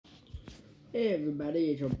Hey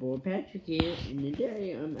everybody, it's your boy Patrick here, and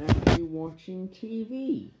today I'm actually watching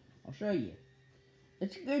TV. I'll show you.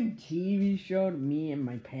 It's a good TV show to me and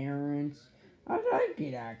my parents. I like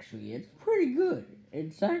it actually. It's pretty good.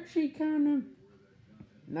 It's actually kind of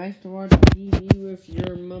nice to watch TV with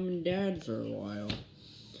your mom and dad for a while.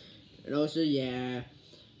 And also, yeah,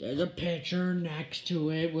 there's a picture next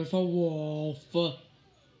to it with a wolf.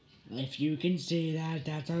 If you can see that,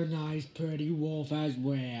 that's a nice, pretty wolf as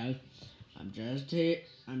well. I'm just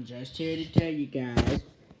here to tell you guys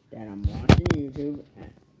that I'm watching YouTube.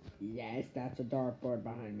 And yes, that's a dartboard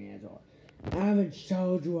behind me as well. I haven't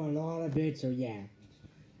showed you a lot of it, so yeah.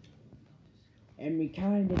 And we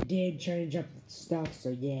kind of did change up stuff, so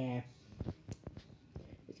yeah.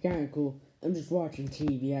 It's kind of cool. I'm just watching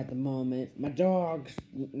TV at the moment. My dog's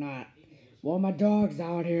not. Well, my dog's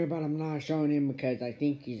out here, but I'm not showing him because I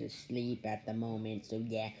think he's asleep at the moment. So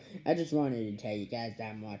yeah, I just wanted to tell you guys that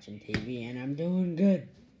I'm watching TV and I'm doing good.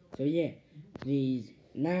 So yeah, please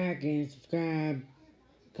like and subscribe,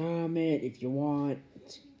 comment if you want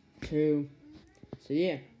to. So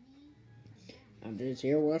yeah, I'm just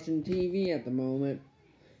here watching TV at the moment.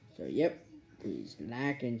 So yep, please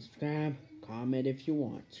like and subscribe, comment if you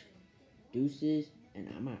want. Deuces,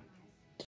 and I'm out.